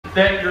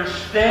that you're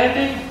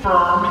standing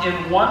firm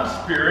in one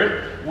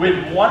spirit, with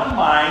one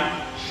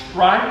mind,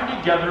 striving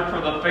together for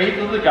the faith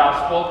of the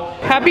gospel.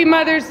 Happy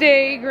Mother's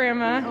Day,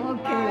 Grandma.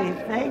 Okay,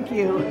 thank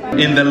you.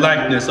 In the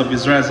likeness of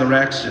his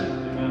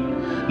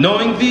resurrection,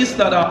 knowing this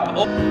that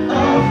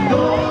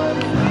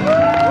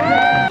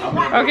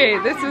Okay,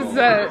 this is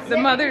the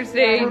Mother's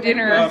Day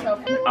dinner.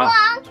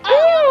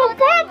 Oh,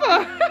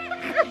 Papa!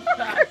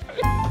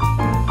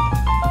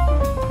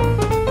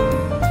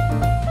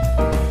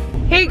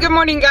 Hey, good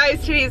morning guys.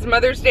 Today is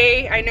Mother's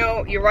Day. I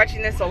know you're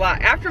watching this a lot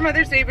after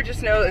Mother's Day, but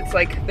just know it's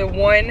like the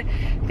one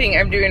thing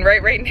I'm doing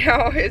right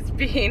now is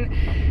being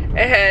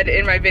ahead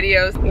in my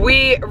videos.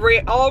 We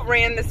all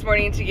ran this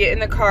morning to get in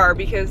the car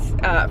because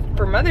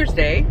for Mother's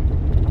Day,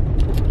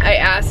 I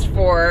asked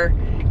for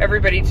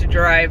everybody to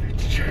drive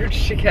to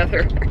church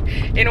together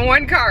in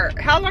one car.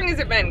 How long has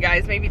it been,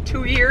 guys? Maybe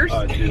 2 years?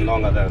 it's been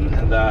longer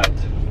than that.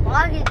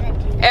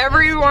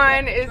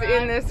 Everyone is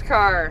in this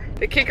car.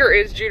 The kicker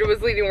is Judah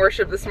was leading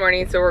worship this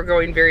morning, so we're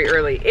going very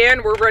early.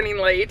 And we're running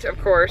late,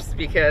 of course,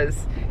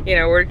 because, you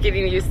know, we're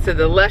getting used to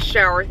the less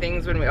shower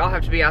things when we all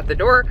have to be out the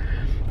door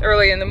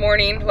early in the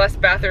morning, less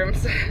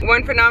bathrooms.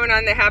 One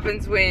phenomenon that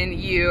happens when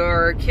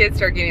your kids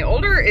start getting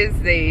older is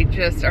they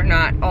just are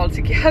not all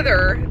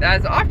together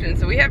as often.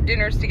 So we have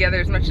dinners together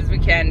as much as we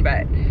can,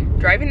 but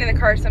driving in the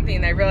car is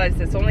something that I realized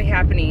that's only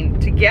happening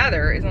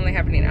together is only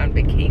happening on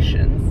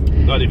vacations.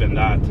 Not even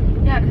that.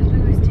 Yeah, because we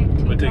always take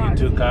two We're taking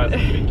 2 cars on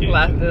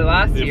vacation. The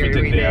last year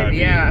we did,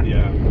 yeah.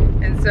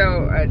 And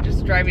so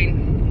just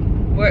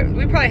driving,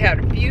 we probably had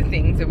a few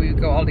things that we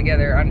would go all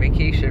together on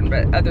vacation,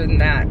 but other than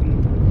that,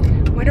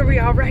 when are we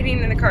all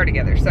riding in the car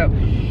together? So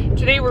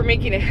today we're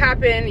making it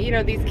happen. You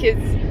know, these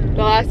kids,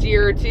 the last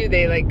year or two,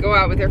 they like go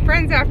out with their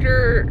friends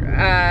after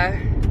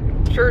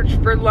church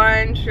for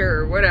lunch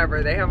or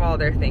whatever. They have all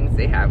their things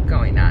they have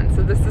going on.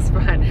 So this is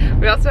fun.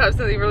 We also have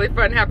something really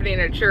fun happening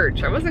at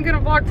church. I wasn't gonna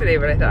vlog today,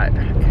 but I thought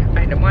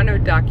I want to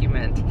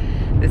document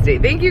this day.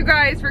 Thank you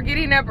guys for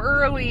getting up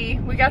early.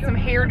 We got some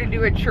hair to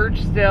do at church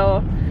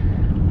still.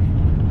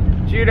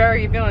 Judah, are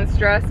you feeling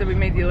stressed that we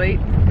made you late?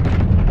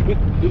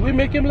 Did we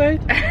make him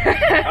late?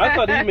 I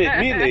thought he made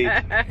me late.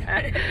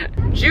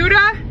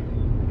 Judah?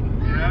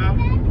 Yeah.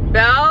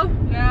 Belle?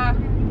 Yeah.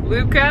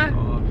 Luka?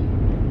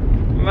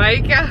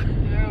 Micah?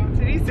 Yeah.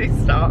 Did he say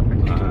stop?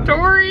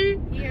 Tori?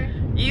 Here.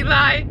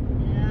 Eli?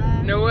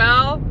 Yeah.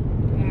 Noelle?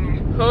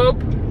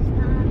 Hope?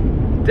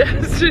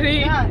 Destiny?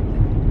 Yeah.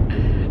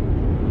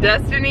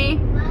 Destiny?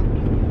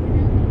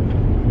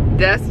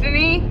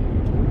 Destiny?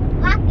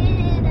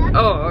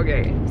 Oh,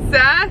 okay.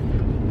 Seth?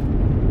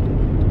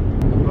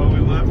 Oh, we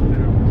left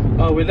him.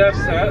 Oh, we left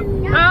Seth.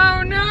 We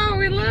Oh no,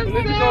 we love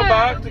need to go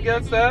back to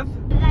get Seth.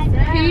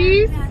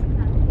 Peace.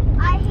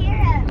 I hear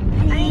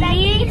him. I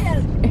need him.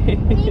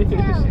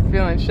 She's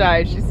feeling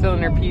shy. She's still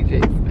in her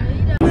PJs.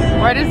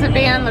 Why does the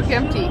van look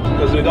empty?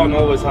 Because we don't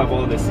always have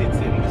all the seats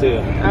in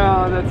too.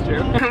 Oh, that's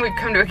true. We've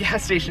come to a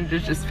gas station to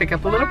just pick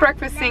up a little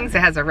breakfast things.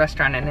 It has a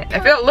restaurant in it. I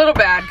feel a little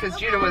bad because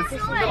Judah was a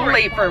little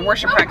late for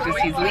worship practice.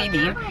 He's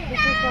leading.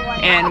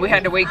 And we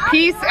had to wake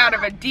Peace out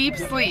of a deep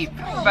sleep.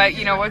 But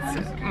you know, what's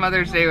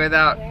Mother's Day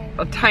without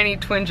a tiny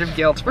twinge of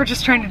guilt? We're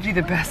just trying to do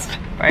the best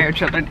by our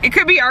children. It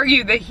could be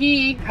argued that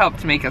he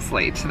helped make us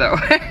late, though.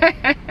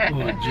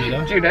 Oh,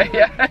 Judah? Judah,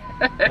 yeah.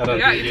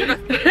 Yeah,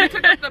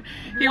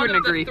 He wouldn't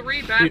agree.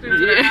 3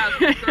 bathrooms in the house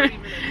in 30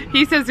 minutes.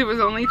 He says it was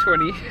only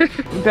 20.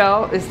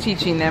 Belle is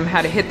teaching them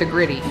how to hit the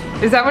gritty.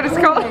 Is that what it's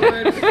called?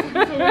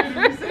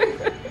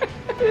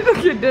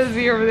 Look at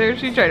Desi over there.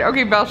 She tried.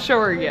 Okay, Belle, show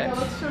her again.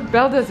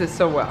 Belle does this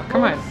so well.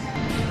 Come on.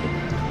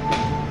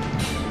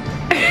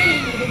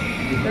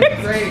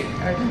 That's great.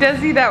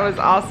 Desi, that was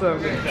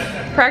awesome.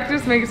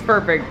 Practice makes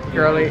perfect,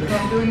 girlie.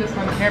 I'm doing this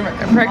on camera.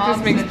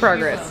 Practice makes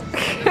progress.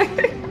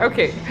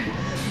 Okay.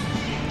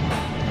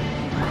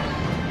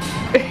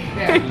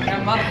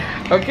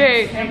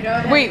 Okay.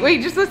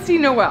 Wait, just let's see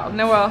Noelle.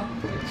 Noelle,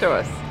 show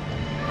us.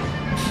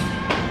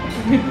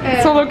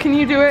 Solo, can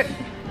you do it?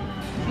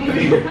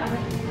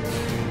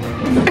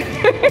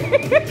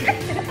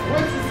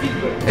 What's the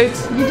secret?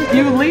 It's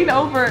you lean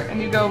over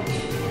and you go,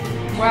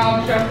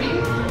 Wow,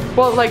 jumping?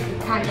 well, like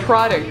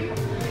trotting.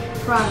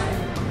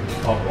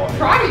 Oh boy.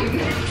 Trotting?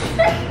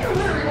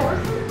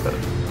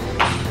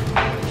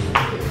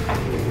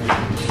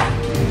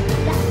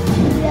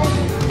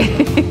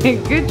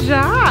 Good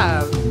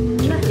job.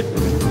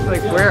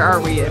 Like, where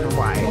are we and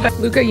why?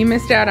 Luka, you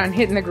missed out on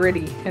hitting the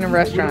gritty in a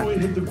restaurant.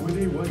 Hit the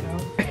gritty, what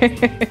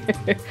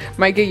now?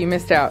 Micah, you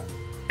missed out.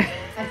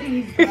 I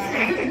think he's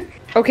fine.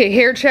 Okay,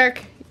 hair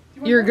check.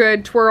 You're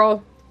good.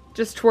 Twirl.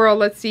 Just twirl.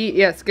 Let's see.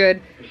 Yes,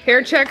 good.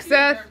 Hair check,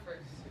 Seth.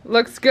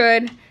 Looks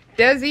good.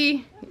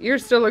 Desi,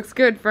 yours still looks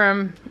good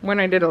from when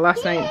I did it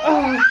last night.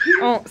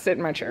 Oh, sit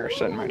in my chair.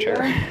 Sit in my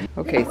chair.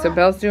 Okay, so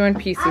Belle's doing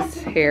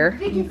Pieces' hair.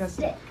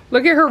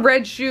 Look at her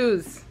red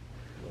shoes.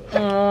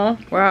 Oh,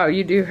 wow,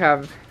 you do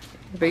have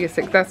the biggest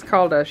stick. That's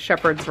called a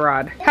shepherd's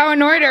rod. How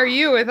annoyed are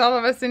you with all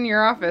of us in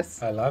your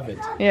office? I love it.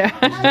 Yeah.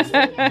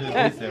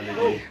 This every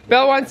day.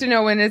 Belle wants to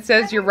know when it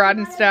says your rod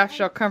and staff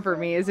shall comfort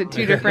me. Is it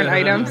two different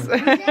items?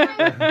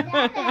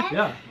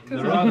 Yeah.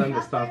 The rod and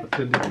the staff are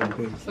two different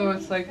things. So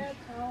it's like.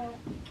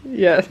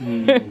 Yes.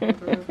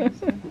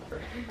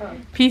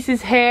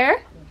 Pieces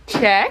hair.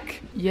 Check.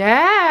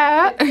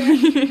 Yeah.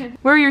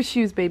 Where are your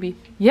shoes, baby?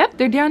 Yep,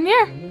 they're down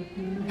there.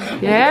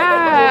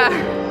 Yeah.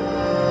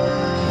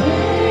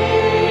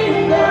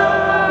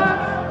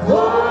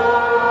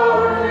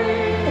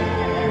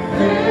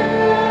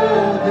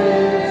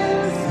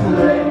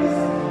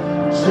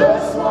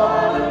 Just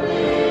wanna be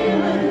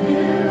with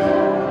you.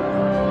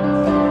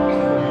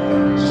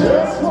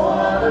 Just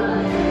wanna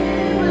be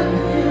with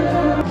you.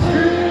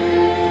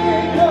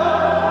 King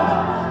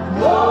of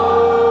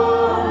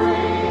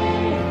glory,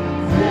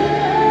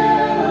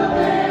 fill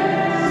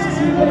this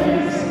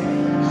place.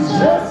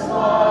 Just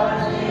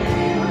wanna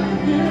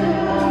be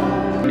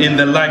with you. In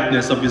the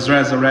likeness of his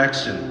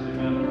resurrection,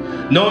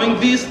 knowing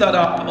this, that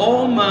our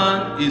old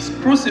man is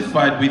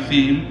crucified with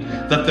him,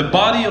 that the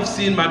body of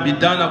sin might be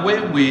done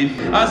away with,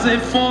 as they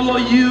follow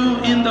you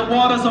in the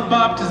waters of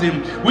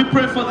baptism. We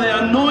pray for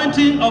the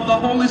anointing of the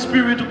Holy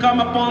Spirit to come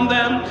upon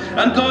them.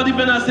 And God,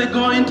 even as they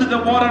go into the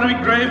watery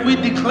grave, we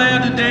declare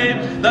today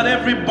that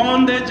every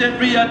bondage,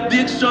 every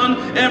addiction,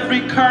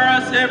 every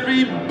curse,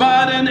 every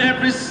burden,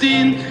 every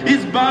sin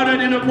is buried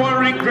in a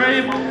watery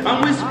grave.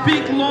 And we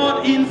speak,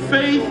 Lord, in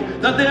faith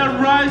that they are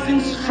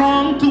rising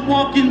strong to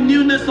walk in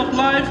newness of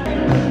life.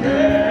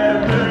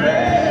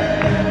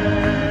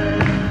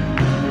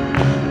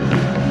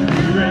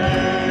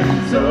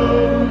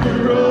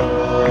 Over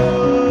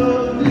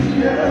all the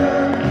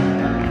earth,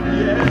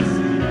 yes,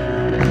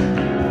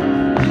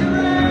 He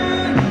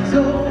reigns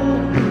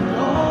over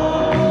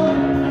all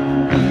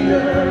the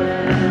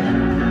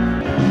earth.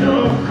 No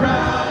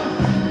crown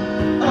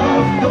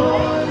of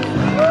thorns,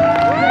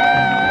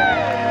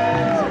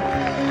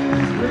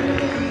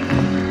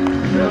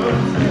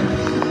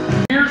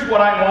 Here's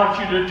what I want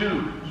you to do.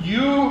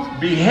 You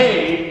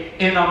behave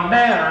in a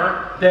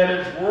manner that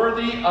is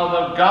worthy of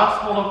the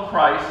gospel of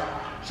Christ,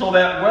 so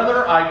that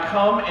whether I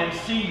come and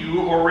see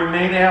you or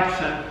remain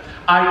absent,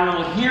 I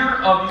will hear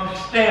of you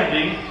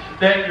standing,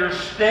 that you're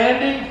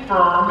standing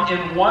firm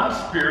in one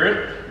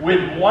spirit, with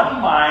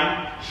one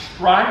mind,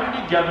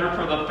 striving together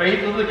for the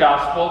faith of the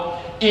gospel.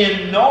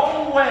 In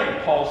no way,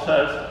 Paul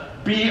says,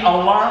 be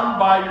alarmed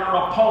by your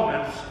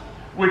opponents,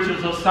 which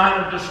is a sign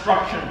of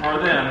destruction for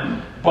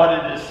them, but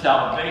it is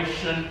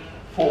salvation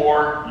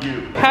for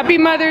you. Happy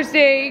Mother's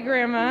Day,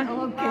 Grandma.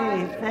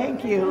 Okay,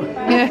 thank you.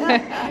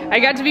 I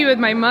got to be with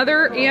my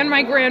mother and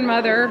my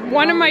grandmother,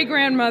 one of my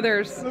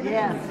grandmothers,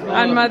 Yes.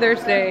 on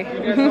Mother's Day.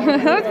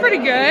 That's pretty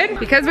good.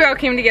 Because we all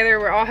came together,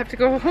 we all have to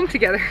go home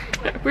together.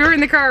 We were in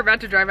the car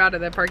about to drive out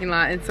of the parking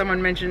lot, and someone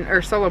mentioned,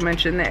 or Solo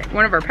mentioned, that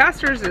one of our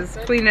pastors is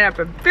cleaning up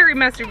a very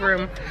messy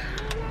room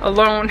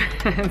alone.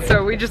 And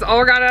so we just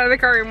all got out of the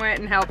car and went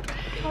and helped.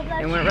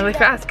 It went really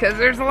fast because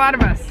there's a lot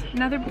of us.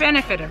 Another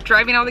benefit of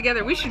driving all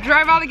together. We should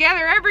drive all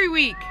together every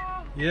week.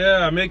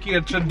 Yeah, making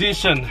a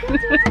tradition.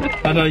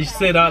 I know you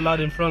say that out loud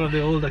in front of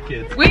the older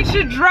kids. We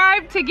should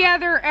drive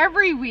together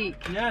every week.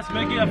 Yes,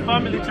 making a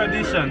family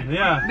tradition.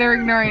 Yeah. They're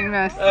ignoring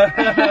us.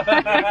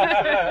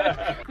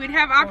 We'd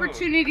have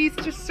opportunities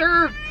to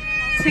serve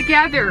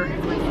together.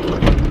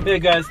 Hey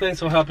guys, thanks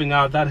for helping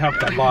out. That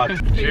helped a lot.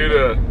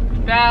 Judah.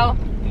 Belle.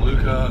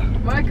 Luka.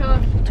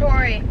 Micah.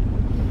 Tori.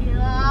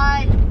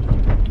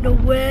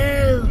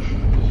 Noelle.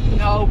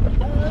 No.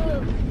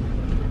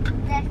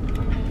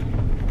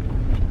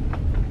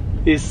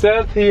 Is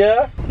Seth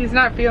here? He's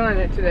not feeling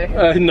it today.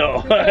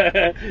 No.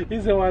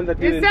 He's the one that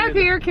didn't. Is Seth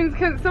here? Can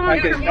someone I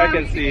can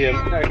see him.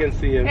 I can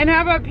see him. And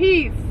how about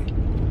Peace?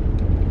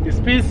 Is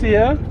Peace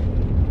here?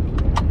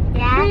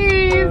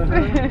 Peace.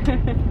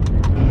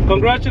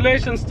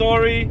 Congratulations,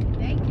 Tori.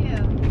 Thank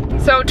you.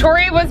 So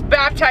Tori was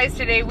baptized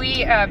today.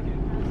 We,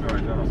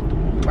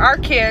 our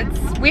kids,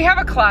 we have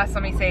a class,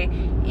 let me say,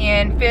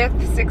 in 5th,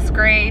 6th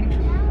grade.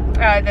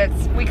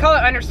 We call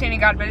it Understanding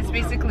God, but it's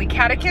basically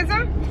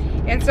catechism.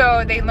 And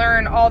so they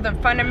learn all the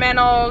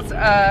fundamentals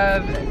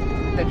of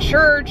the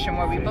church and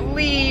what we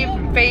believe,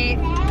 faith,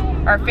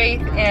 our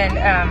faith, and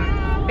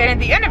then at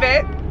the end of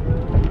it,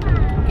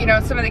 you know,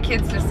 some of the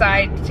kids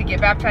decide to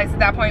get baptized at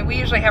that point. We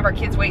usually have our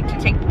kids wait to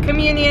take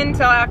communion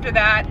until after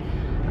that.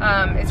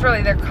 It's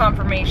really their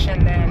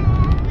confirmation then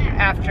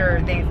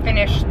after they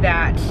finish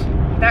that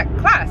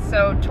class.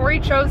 So Tori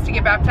chose to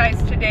get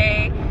baptized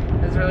today.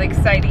 It was really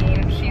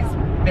exciting. She's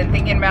been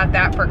thinking about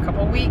that for a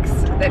couple weeks,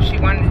 that she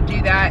wanted to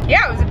do that.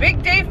 Yeah, it was a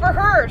big day for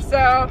her,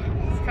 so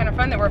it's kind of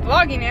fun that we're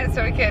vlogging it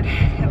so we could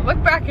look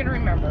back and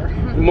remember.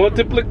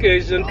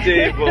 Multiplication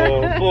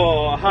table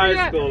for high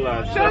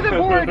schoolers. Show the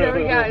board.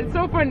 Yeah, it's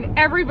so fun.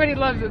 Everybody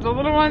loves it. The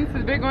little ones,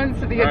 the big ones,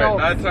 to the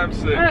adults. 9 times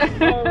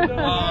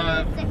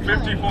 6.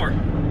 54.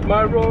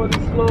 My road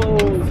is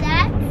closed.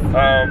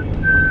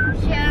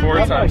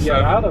 4 times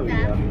 7. Out of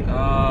here.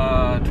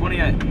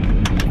 28.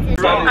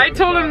 I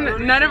told him that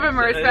none of them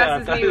are as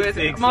fast as me with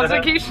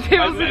multiplication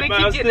tables, and they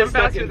keep getting them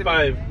faster than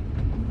me.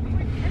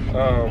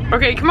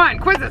 Okay, come on,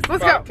 quiz us.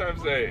 Let's go. 5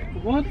 times 8.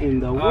 What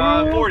in the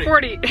world?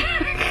 40.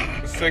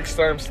 6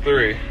 times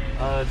 3.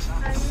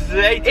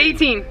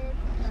 18.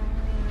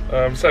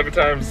 7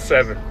 times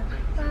 7.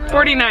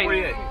 49.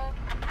 48.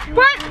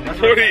 What?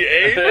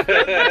 48?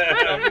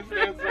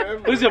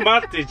 Who's your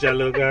math teacher,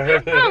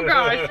 Luka? Oh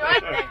gosh.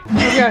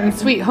 We've gotten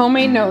sweet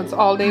homemade notes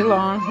all day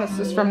long. This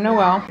is from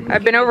Noelle.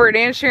 I've been over at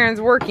Aunt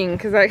Sharon's working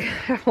because I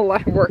have a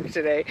lot of work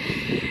today.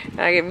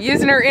 I am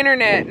using her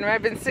internet and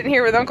I've been sitting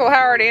here with Uncle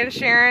Howard, Aunt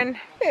Sharon,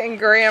 and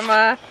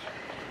Grandma.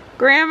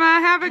 Grandma,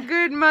 have a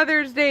good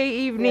Mother's Day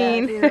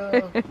evening.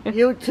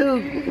 You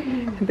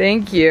too.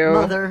 Thank you.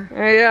 Mother.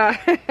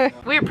 Yeah.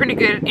 We have pretty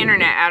good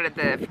internet out at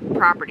the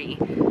property.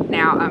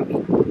 Now,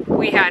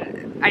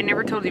 I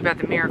never told you about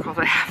the miracle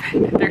that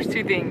happened. There's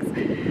two things.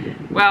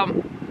 Well,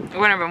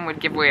 one of them would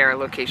give away our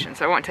location,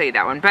 so I won't tell you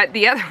that one. But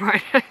the other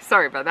one,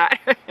 sorry about that.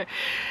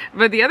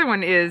 But the other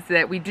one is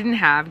that we didn't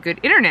have good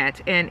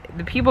internet, and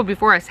the people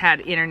before us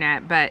had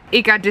internet, but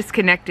it got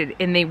disconnected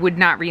and they would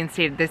not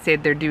reinstate it. They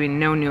said they're doing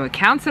no new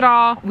accounts at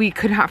all. We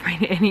could not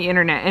find any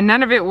internet, and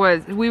none of it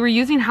was, we were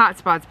using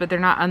hotspots, but they're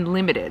not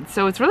unlimited.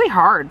 So it's really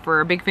hard for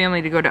a big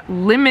family to go to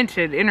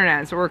limited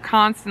internet. So we were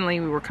constantly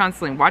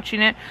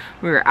watching it.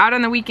 We were out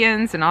on the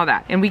weekends and all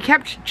that. And we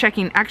kept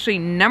checking. Actually, a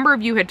number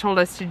of you had told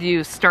us to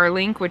do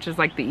Starlink, which is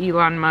like the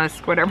Elon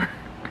Musk, whatever.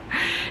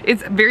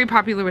 It's very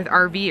popular with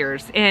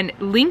RVers, and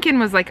Lincoln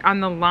was like on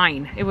the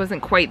line. It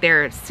wasn't quite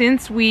there.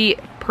 Since we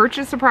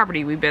purchased the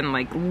property, we've been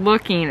like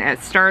looking at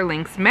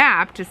Starlink's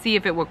map to see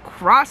if it would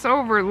cross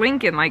over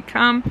Lincoln, like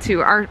come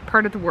to our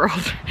part of the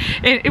world.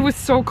 And it was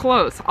so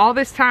close all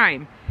this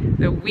time.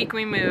 The week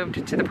we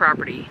moved to the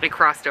property, it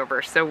crossed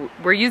over. So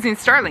we're using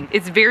Starlink.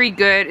 It's very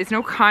good. It's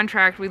no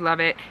contract. We love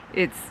it.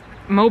 It's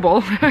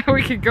mobile.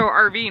 We could go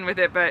RVing with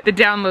it, but the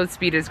download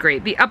speed is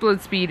great. The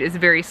upload speed is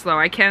very slow.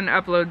 I can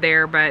upload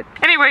there, but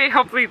anyway,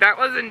 hopefully that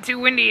wasn't too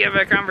windy of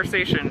a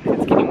conversation.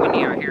 It's getting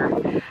windy out here.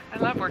 I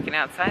love working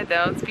outside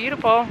though. It's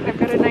beautiful. I've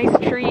got a nice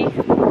tree.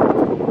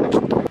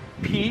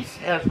 Peace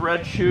has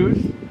red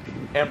shoes,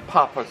 and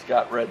Papa's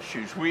got red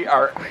shoes. We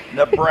are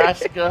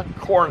Nebraska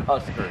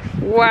Cornhuskers.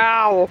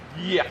 Wow.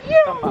 Yeah,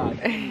 come on,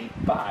 give me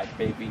 5,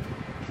 baby.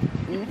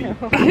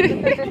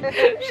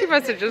 She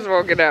must have just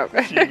woken up.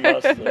 She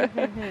must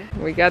have.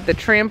 We got the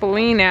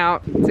trampoline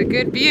out. It's a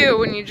good view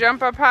when you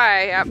jump up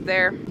high up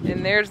there.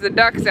 And there's the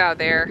ducks out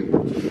there.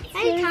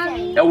 Hi,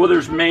 Tommy. Oh, well,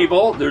 there's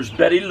Mabel, there's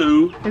Betty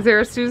Lou. Is there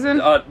a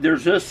Susan?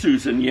 There's a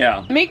Susan,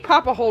 yeah. Make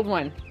Papa hold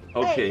one.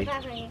 Okay.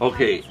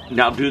 Okay.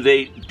 Now, do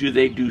they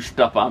do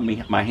stuff on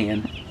me, my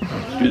hand?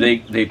 Do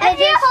they? If you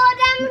hold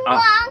them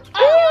wrong,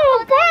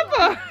 Oh,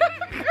 Papa!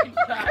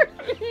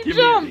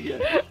 Jump.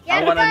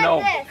 I want to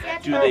know.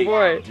 Do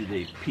boy.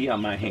 they pee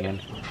on my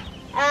hand?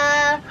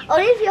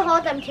 only if you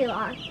hold them too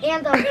long.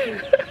 And don't pee.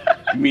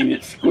 You mean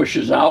it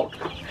squishes out?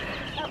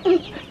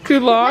 Too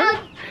long?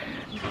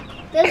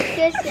 No,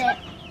 just it.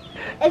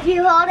 If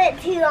you hold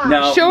it too long.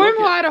 Now, Show him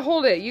how to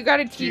hold it. You got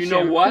to teach do you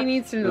know him. what? He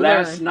needs to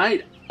Last learn.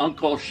 night,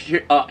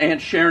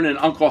 Aunt Sharon and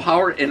Uncle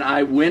Howard and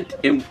I went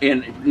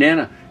and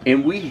Nana,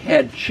 and we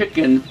had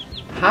chicken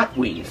hot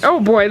wings. Oh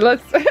boy,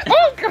 let's.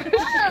 Oh gosh!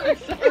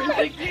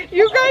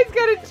 You guys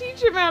gotta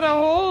teach him how to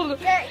hold.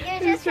 You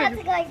just have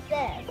to go like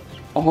this.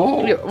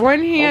 Oh. One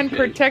hand Okay.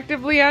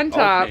 protectively on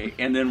top. Okay,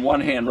 and then one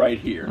hand right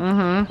here.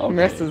 Mm-hmm. Okay.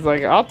 Miss is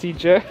like, I'll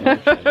teach you.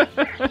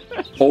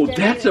 Oh,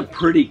 that's a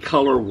pretty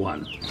color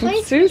one.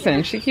 It's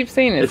Susan. She keeps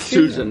saying It's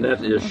Susan.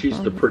 That is.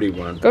 She's the pretty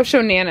one. Go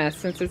show Nana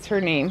since it's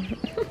her name.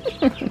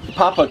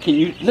 Papa, can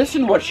you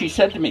listen what she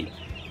said to me?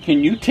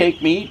 Can you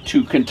take me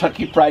to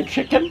Kentucky Fried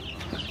Chicken?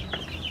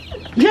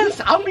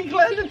 Yes, I'll be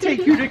glad to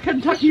take you to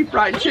Kentucky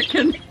Fried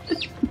Chicken.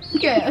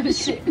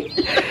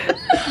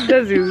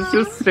 Desi's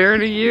just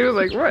staring at you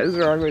like, what is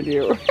wrong with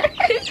you?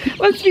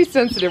 Let's be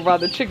sensitive while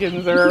the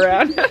chickens are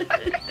around.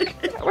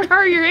 How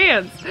are your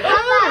hands?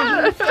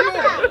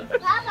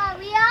 Papa,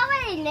 we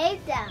already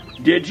named them.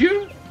 Did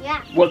you?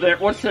 Yeah. Well,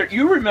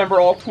 you remember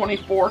all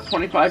 24,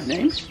 25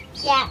 names?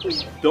 Yeah.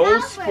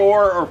 Those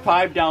 4 or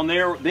 5 down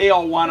there, they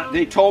all want it.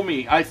 They told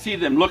me, I see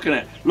them looking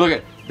at,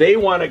 they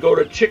want to go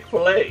to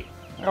Chick-fil-A.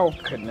 Oh,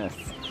 goodness.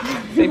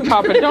 Say,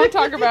 Papa, don't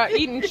talk about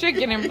eating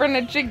chicken in front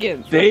of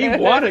chickens. They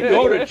want to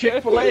go to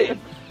Chick-fil-A.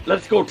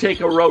 Let's go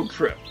take a road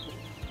trip.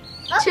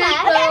 Okay.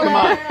 Come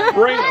on,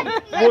 bring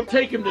them. We'll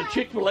take them to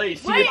Chick-fil-A,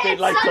 see if they'd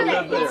like to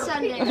live there. It's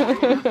Sunday.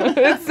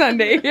 It's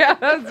Sunday. Yeah,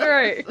 that's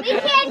right. We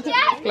can't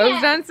drive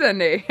Closed on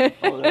Sunday.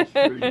 Oh, that's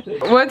true.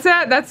 What's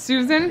that? That's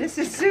Susan? This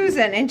is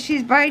Susan, and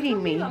she's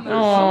biting me. Oh,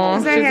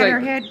 Because I had her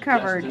head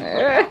covered.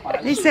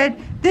 They said,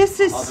 this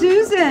is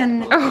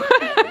Susan.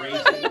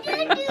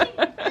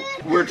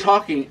 We're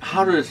talking,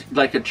 how does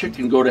like a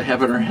chicken go to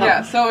heaven or hell?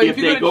 Yeah, so if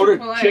you they go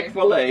to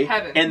Chick-fil-A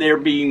heaven. and they're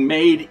being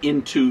made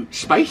into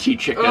spicy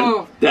chicken,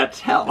 Oh. that's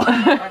hell.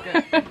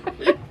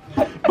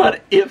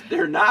 But if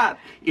they're not,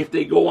 if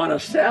they go on a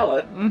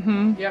salad,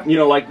 you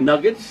know, like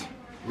nuggets,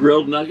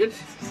 grilled nuggets,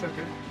 So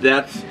good.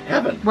 that's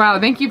heaven. Wow,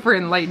 thank you for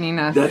enlightening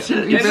us. That's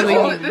it. We It's really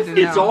all- needed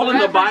to it's know. all in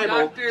the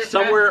Bible,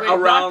 somewhere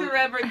around. Dr.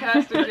 Reverend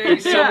Pastor Jay.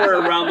 It's somewhere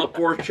around the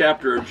 4th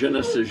chapter of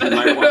Genesis. You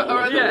might want to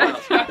look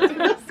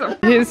it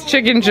up. His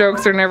chicken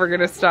jokes are never going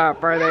to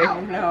stop, are they?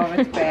 Oh, no,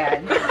 it's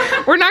bad.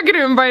 We're not going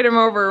to invite him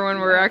over when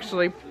we're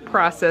actually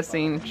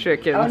processing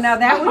chickens. Oh, now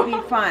that would be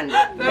fun.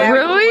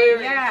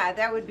 Really? Yeah,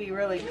 that would be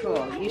really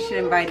cool. You should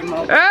invite him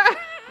over.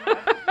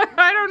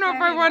 I don't know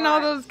if I want all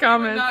those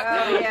comments.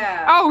 Oh,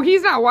 yeah. Oh,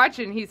 he's not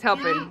watching. He's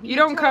helping. You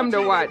don't come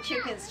to watch. The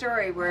chicken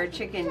story where a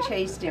chicken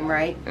chased him,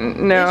 right?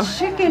 No. This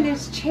chicken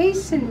is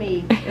chasing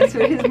me. That's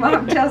what his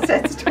mom tells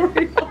that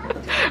story.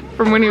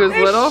 From when he was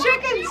little? This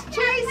chicken's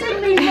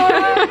chasing me,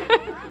 Mom.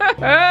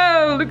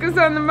 Oh, Luka's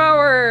on the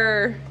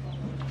mower.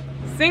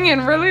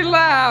 Singing really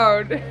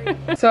loud.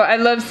 So I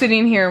love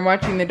sitting here and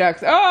watching the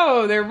ducks.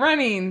 Oh, they're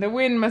running. The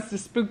wind must have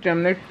spooked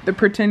them. They're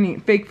pretending,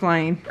 fake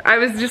flying. I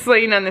was just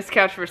laying on this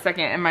couch for a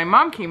second and my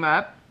mom came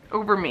up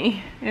over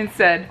me and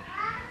said,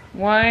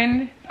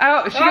 one.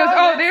 Oh, she goes,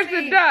 oh, there's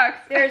the ducks.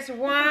 There's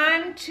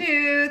 1,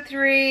 2,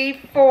 3,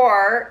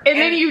 4. And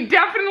then you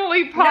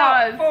definitely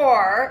paused. No,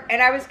 4. And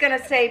I was going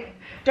to say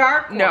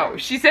dark one. No,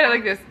 she said it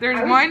like this. There's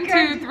 1,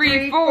 2,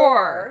 3,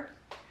 4.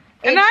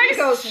 And I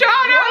goes, shot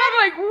out.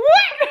 I'm like,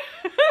 what?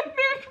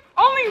 There's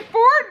only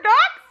 4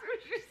 ducks?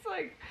 She's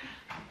like,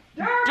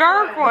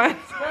 dark ones.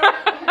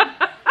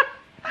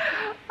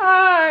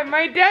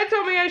 My dad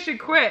told me I should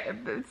quit.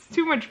 It's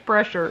too much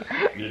pressure.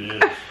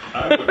 It is.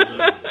 I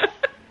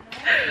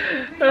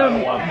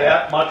don't want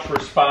that much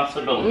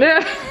responsibility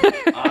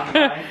on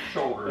my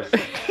shoulders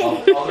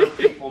of other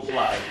people's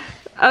lives.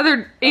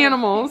 Other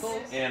animals.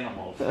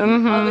 Animals.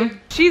 Mm-hmm.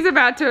 She's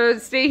about to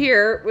stay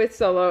here with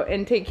Solo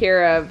and take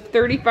care of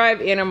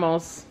 35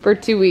 animals for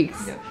 2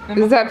 weeks.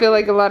 Does that feel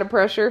like a lot of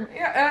pressure?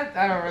 Yeah,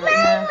 I don't really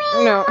know.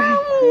 No.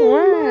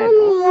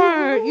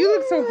 What? You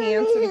look so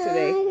handsome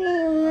today.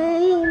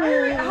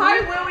 Hi,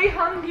 Willie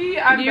Hungry.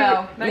 I'm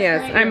Belle. Nice yes,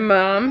 to meet you. I'm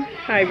Mom.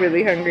 Hi,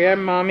 really hungry.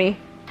 I'm Mommy.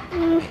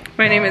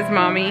 My name is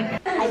Mommy.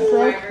 I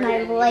broke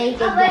my leg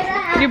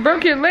again. You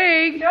broke your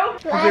leg? Is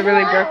it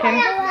really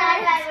broken?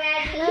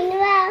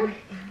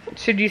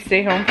 Should you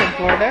stay home from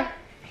Florida?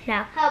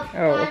 No.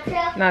 Oh,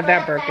 not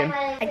that broken.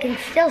 I can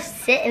still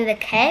sit in the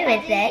car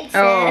with it.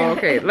 So. Oh,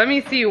 okay. Let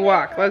me see you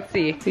walk. Let's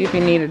see. See if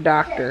you need a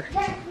doctor.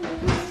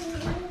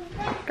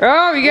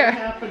 Oh,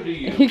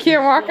 you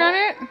can't walk on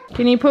it?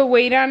 Can you put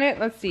weight on it?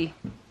 Let's see.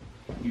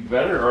 You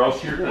better, or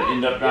else you're going to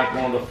end up not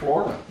going to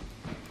Florida.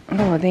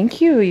 Oh,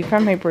 thank you. You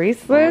found my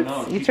bracelets?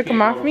 Oh, no, you took them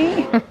off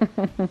me?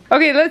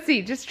 Okay, let's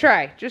see. Just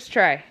try. Just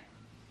try.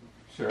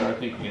 Sir, I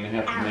think you're going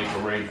to have to make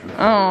arrangements.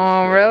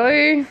 Oh,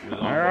 really?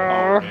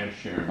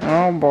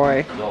 Oh,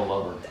 boy. They'll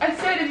love her. I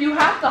said if you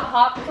have to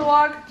hop the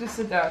log, just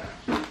sit down.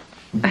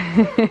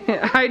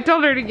 I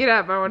told her to get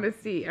up. I want to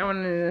see. I want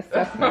an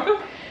assessment.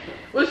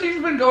 Well,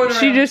 she's been going around.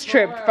 She just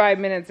tripped 5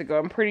 minutes ago.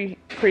 I'm pretty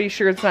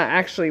sure it's not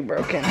actually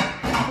broken.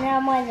 No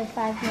more than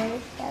 5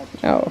 minutes.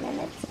 Oh.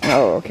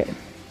 Oh, okay.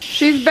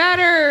 She's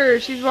better.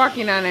 She's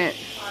walking on it.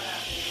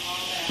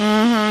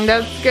 Mm-hmm.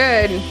 That's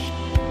good.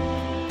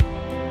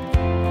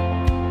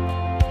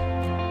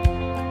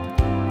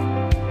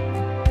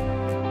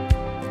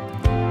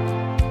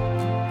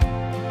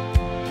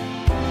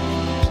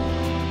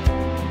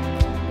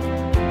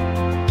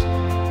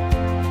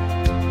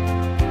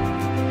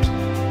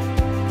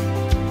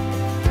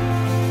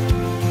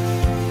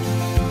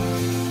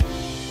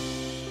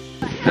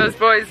 Those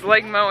boys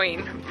like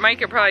mowing.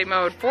 Micah probably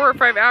mowed 4 or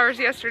 5 hours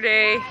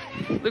yesterday.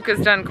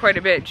 Luka's done quite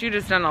a bit.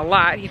 Judah's done a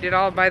lot. He did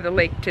all by the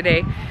lake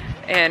today.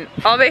 And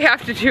all they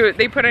have to do,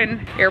 they put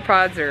in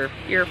AirPods or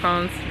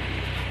earphones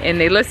and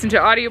they listen to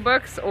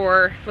audiobooks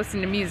or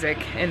listen to music.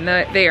 And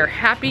they are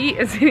happy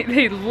as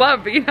they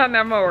love being on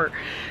that mower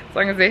as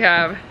long as they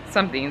have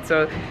something.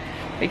 So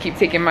they keep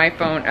taking my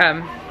phone.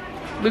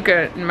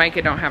 Luka and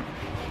Micah don't have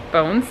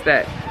phones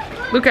that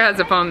Luka has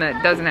a phone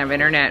that doesn't have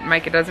internet.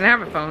 Micah doesn't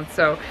have a phone,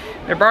 so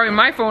they're borrowing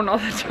my phone all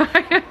the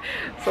time.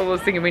 So I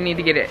was thinking we need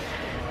to get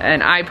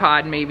an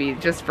iPod maybe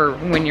just for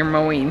when you're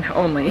mowing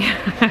only.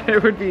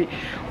 It would be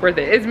worth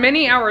it. It's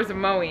many hours of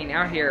mowing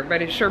out here,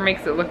 but it sure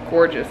makes it look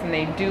gorgeous, and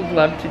they do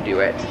love to do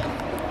it.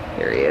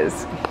 There he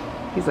is.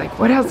 He's like,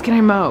 what else can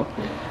I mow?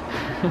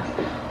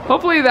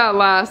 Hopefully that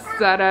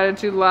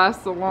attitude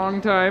lasts a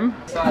long time.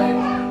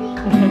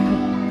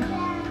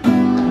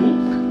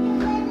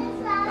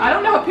 I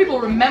don't know how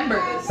people remember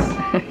this.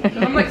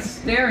 I'm like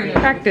staring at it.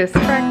 Practice.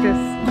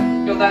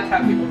 No, that's how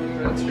people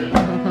remember, that's true.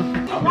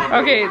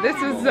 Okay, this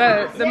is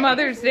the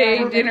Mother's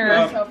Day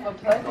dinner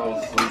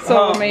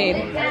Solo made.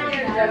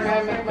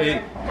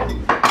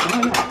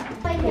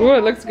 Ooh,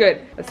 it looks good.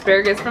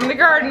 Asparagus from the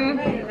garden.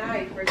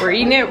 We're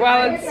eating it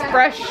while it's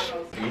fresh.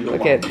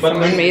 Look at,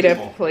 someone made a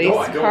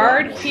place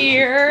card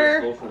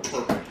here.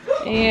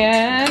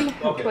 And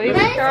a place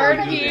card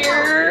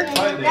here.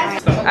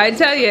 I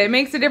tell you, it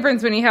makes a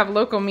difference when you have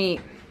local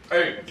meat.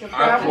 Hey,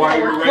 that's why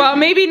we're raising. Well,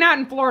 maybe not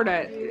in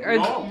Florida.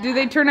 Do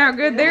they turn out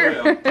good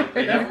there?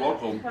 They have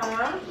local.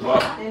 Well,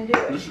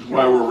 this is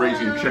why we're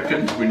raising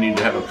chickens. We need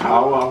to have a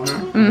cow out here.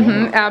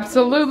 Mm-hmm,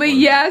 absolutely,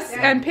 yes.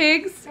 And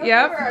pigs,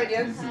 yep.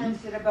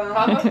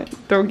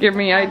 Don't give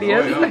me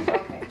ideas.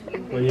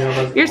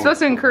 You're supposed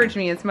to encourage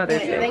me. It's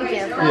Mother's Day. Thank you.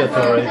 Yeah, it's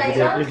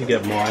alright. You can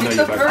get more. I know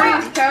you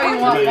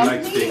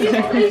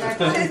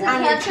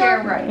On your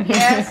chair, right?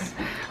 Yes.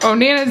 Oh,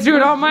 Nana's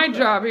doing all my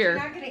job here. You're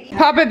not gonna eat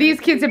Papa, these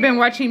kids have been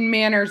watching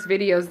manners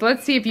videos.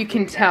 Let's see if you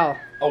can tell.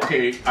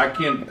 Okay, I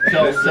can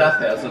tell Seth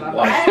hasn't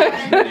watched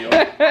this video.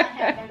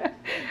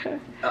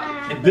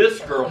 This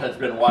girl has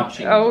been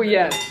watching. Oh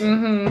yes, she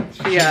has.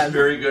 She's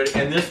very good,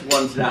 and this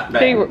one's not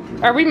bad. Hey,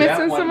 are we missing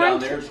that one someone? down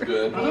there's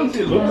good.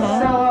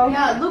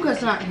 Yeah,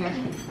 Luka's not here.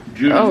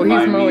 Judith Oh, he's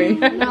behind me. mowing.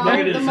 Look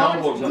at his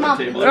elbows on the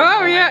table.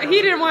 Oh yeah,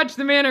 he didn't watch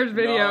the manners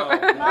video.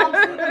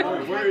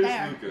 Where is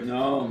Luka?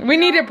 No. We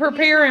need to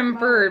prepare him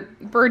for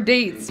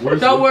dates.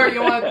 Don't worry,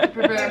 you want to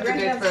prepare for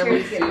dates for at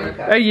least a year.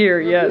 A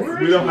year, yes.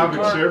 We don't have a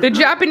chair. The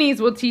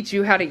Japanese will teach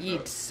you how to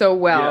eat so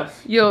well.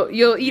 Yes.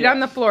 You'll eat on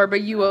the floor,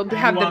 but you will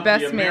have the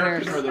best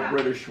manners. Or the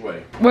British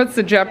way? What's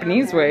the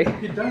Japanese way?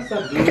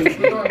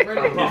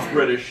 It's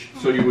British,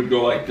 so you would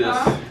go like this.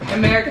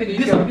 American,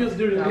 you go.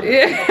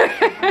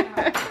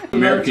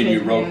 American,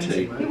 you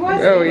rotate.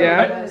 Oh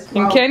yeah.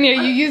 In Kenya,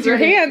 you use your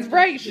hands,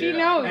 right? She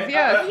knows.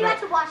 Yes. You have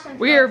to wash them.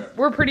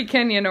 We're pretty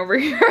Kenyan over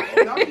here.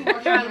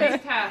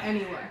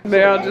 Anyway.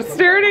 They all just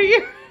stared at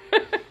you.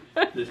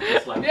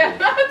 Just like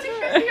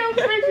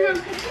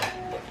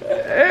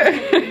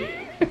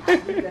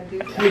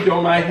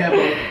don't I have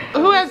a...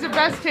 Who has the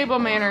best table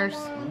manners?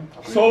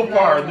 So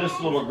far, this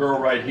little girl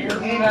right here.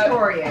 And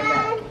Tori, I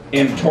bet.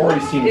 And Tori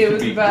seems to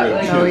be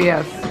good too. Oh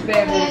yes.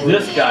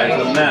 This guy's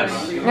a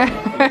mess.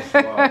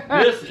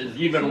 This is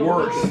even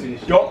worse.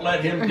 Don't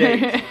let him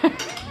date.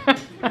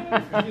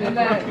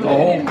 The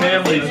whole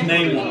family's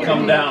name will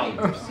come down.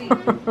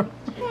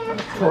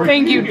 Tori,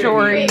 Thank you, can give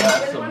Tori. me a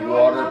glass of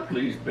water,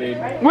 please, baby.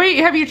 Wait,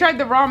 have you tried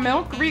the raw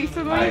milk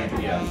recently?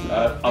 Yes,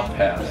 I'll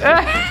pass.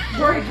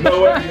 No,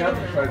 you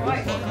haven't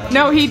tried this one.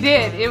 No, he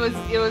did. It was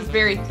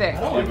very thick.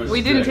 It was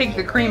We didn't thick. take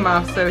the cream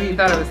off, so he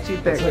thought it was too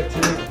thick.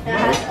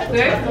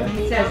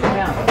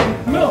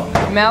 Milk.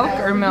 Milk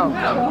or milk?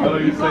 Oh,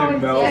 you say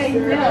milk?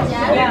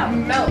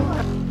 Milk.